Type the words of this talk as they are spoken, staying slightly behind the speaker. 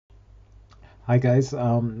Hi guys,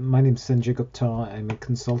 my name is Sanjay Gupta. I'm a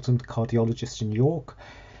consultant cardiologist in York.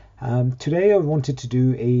 Today I wanted to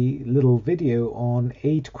do a little video on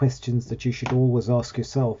 8 questions that you should always ask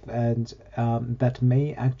yourself and that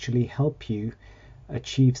may actually help you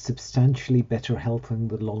achieve substantially better health in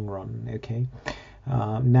the long run. Okay.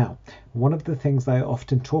 Now, one of the things I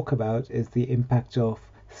often talk about is the impact of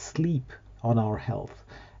sleep on our health.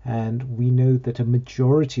 And we know that a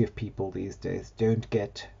majority of people these days don't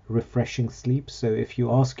get refreshing sleep. So if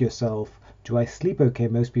you ask yourself, do I sleep okay?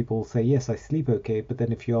 Most people will say, yes, I sleep okay. But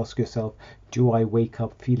then if you ask yourself, do I wake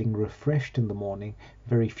up feeling refreshed in the morning?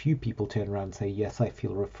 Very few people turn around and say, yes, I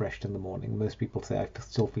feel refreshed in the morning. Most people say, I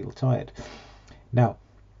still feel tired. Now,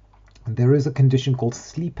 there is a condition called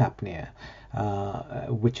sleep apnea,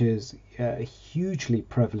 which is hugely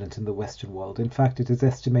prevalent in the Western world. In fact, it is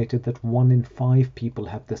estimated that 1 in 5 people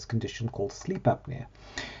have this condition called sleep apnea.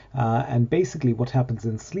 And basically what happens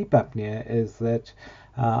in sleep apnea is that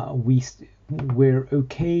we're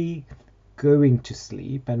okay going to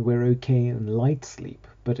sleep and we're okay in light sleep.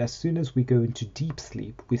 But as soon as we go into deep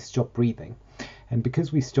sleep, we stop breathing. And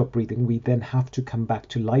because we stop breathing, we then have to come back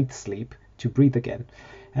to light sleep to breathe again.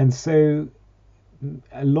 And so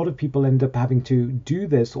a lot of people end up having to do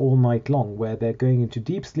this all night long, where they're going into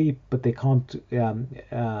deep sleep, but they can't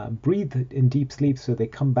breathe in deep sleep, so they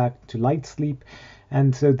come back to light sleep.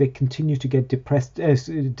 And so they continue to get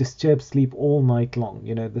disturbed sleep all night long.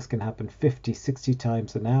 You know, this can happen 50, 60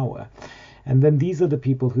 times an hour. And then these are the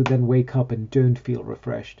people who then wake up and don't feel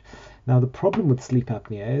refreshed. Now, the problem with sleep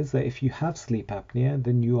apnea is that if you have sleep apnea,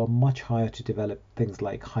 then you are much higher to develop things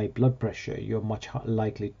like high blood pressure. You're more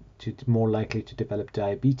likely to develop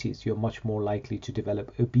diabetes. You're much more likely to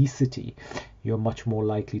develop obesity. You're much more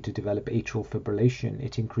likely to develop atrial fibrillation.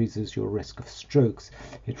 It increases your risk of strokes.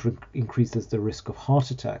 It increases the risk of heart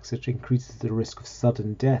attacks. It increases the risk of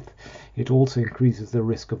sudden death. It also increases the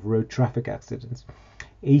risk of road traffic accidents.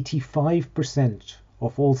 85%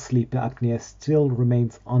 of all sleep apnea still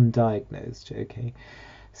remains undiagnosed. Okay,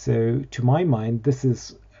 so to my mind, this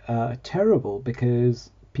is terrible,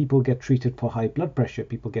 because people get treated for high blood pressure,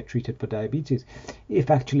 people get treated for diabetes. If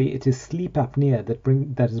actually it is sleep apnea that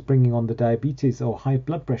is bringing on the diabetes or high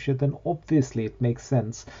blood pressure, then obviously it makes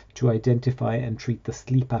sense to identify and treat the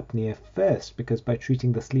sleep apnea first, because by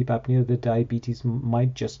treating the sleep apnea, the diabetes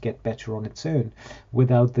might just get better on its own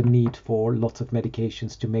without the need for lots of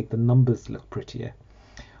medications to make the numbers look prettier.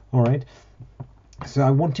 All right. So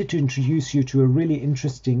I wanted to introduce you to a really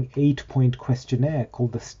interesting 8-point questionnaire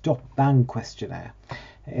called the Stop Bang questionnaire.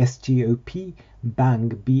 STOP Bang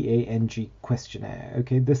BANG questionnaire.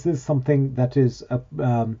 Okay, this is something that is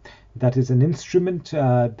an instrument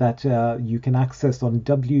that you can access on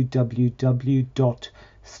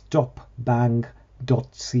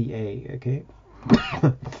www.stopbang.ca. Okay,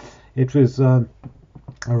 it was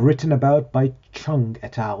written about by Chung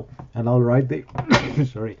et al. And I'll write the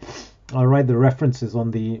I'll write the references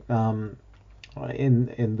on the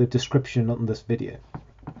in the description on this video.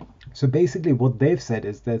 So basically what they've said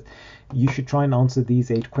is that you should try and answer these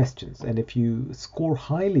 8 questions. And if you score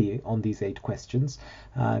highly on these 8 questions,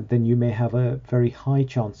 then you may have a very high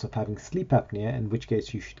chance of having sleep apnea, in which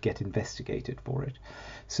case you should get investigated for it.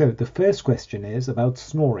 So the first question is about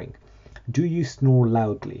snoring. Do you snore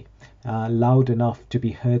loudly? Loud enough to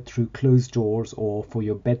be heard through closed doors, or for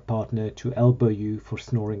your bed partner to elbow you for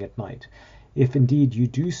snoring at night? If indeed you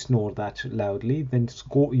do snore that loudly, then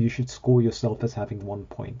you should score yourself as having 1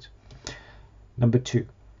 point. Number 2,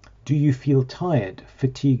 do you feel tired,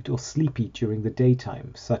 fatigued, or sleepy during the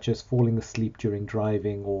daytime, such as falling asleep during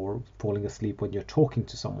driving or falling asleep when you're talking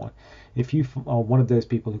to someone? If you are one of those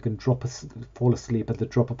people who can fall asleep at the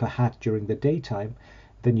drop of a hat during the daytime,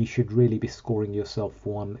 then you should really be scoring yourself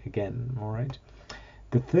 1 again. All right.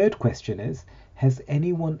 The third question is, has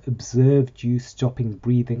anyone observed you stopping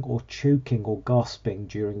breathing or choking or gasping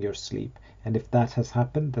during your sleep? And if that has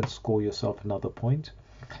happened, then score yourself another point.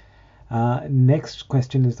 Next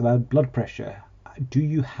question is about blood pressure. Do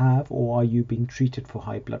you have, or are you being treated for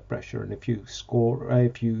high blood pressure? And if you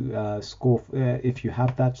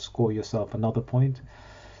have that, score yourself another point.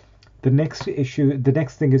 The next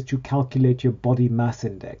thing is to calculate your body mass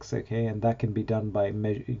index. Okay, and that can be done by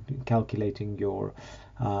calculating your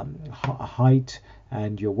height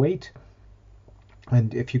and your weight.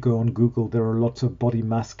 And if you go on Google, there are lots of body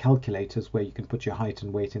mass calculators where you can put your height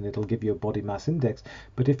and weight and it'll give you a body mass index.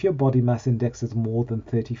 But if your body mass index is more than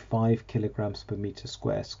 35 kilograms per meter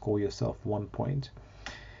square, score yourself 1 point.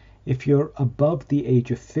 If you're above the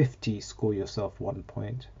age of 50, score yourself 1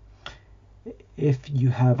 point. if you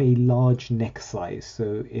have a large neck size,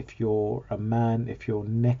 so if you're a man, if your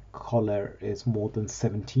neck collar is more than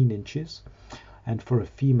 17 inches, and for a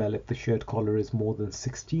female, if the shirt collar is more than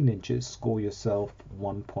 16 inches, score yourself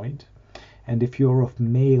 1 point. And if you're of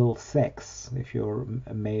male sex, if you're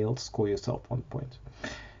a male, score yourself 1 point.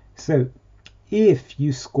 So if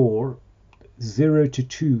you score 0 to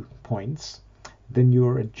 2 points, then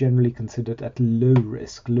you're generally considered at low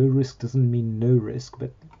risk. Low risk doesn't mean no risk,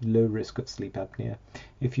 but low risk of sleep apnea.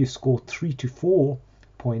 If you score 3 to 4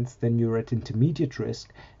 points, then you're at intermediate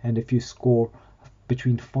risk. And if you score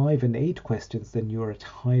between 5 and 8 questions, then you're at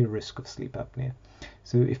high risk of sleep apnea.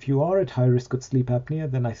 So if you are at high risk of sleep apnea,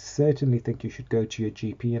 then I certainly think you should go to your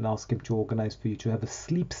GP and ask him to organize for you to have a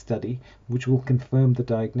sleep study, which will confirm the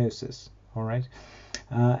diagnosis. All right.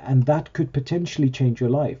 And that could potentially change your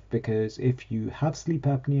life, because if you have sleep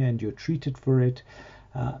apnea and you're treated for it,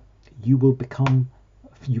 you will feel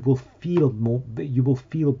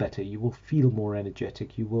better, you will feel more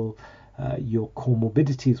energetic, your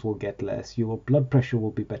comorbidities will get less, your blood pressure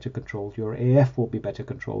will be better controlled, your AF will be better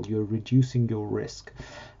controlled, you're reducing your risk.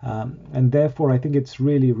 And therefore, I think it's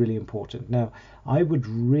really, really important. Now, I would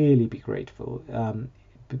really be grateful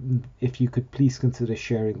if you could please consider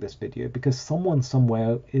sharing this video, because someone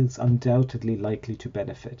somewhere is undoubtedly likely to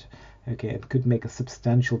benefit, okay, and could make a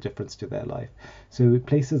substantial difference to their life. So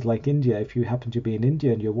places like India, if you happen to be in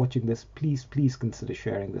India and you're watching this, please consider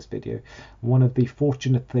sharing this video. One of the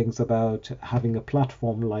fortunate things about having a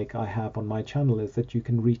platform like I have on my channel is that you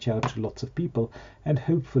can reach out to lots of people, and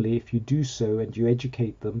hopefully if you do so and you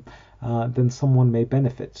educate them, then someone may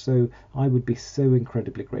benefit. So I would be so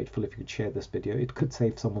incredibly grateful if you could share this video. It could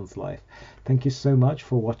save someone's life. Thank you so much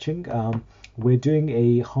for watching. We're doing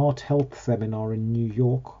a heart health seminar in New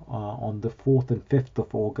York on the 4th and 5th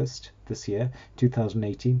of August this year,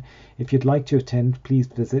 2018. If you'd like to attend, please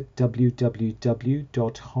visit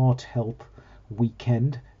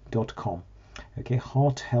www.hearthealthweekend.com. Okay,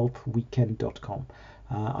 hearthealthweekend.com.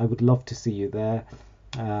 I would love to see you there.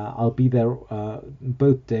 I'll be there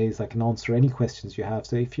both days. I can answer any questions you have.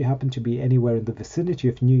 So if you happen to be anywhere in the vicinity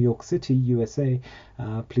of New York City, USA,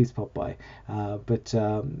 please pop by. But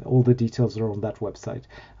all the details are on that website.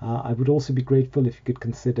 I would also be grateful if you could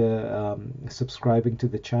consider subscribing to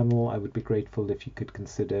the channel. I would be grateful if you could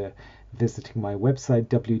consider visiting my website,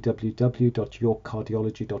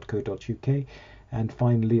 www.yorkcardiology.co.uk. And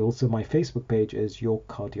finally, also my Facebook page is York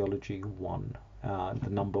Cardiology 1. The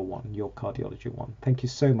number 1, York Cardiology 1. Thank you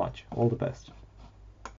so much. All the best.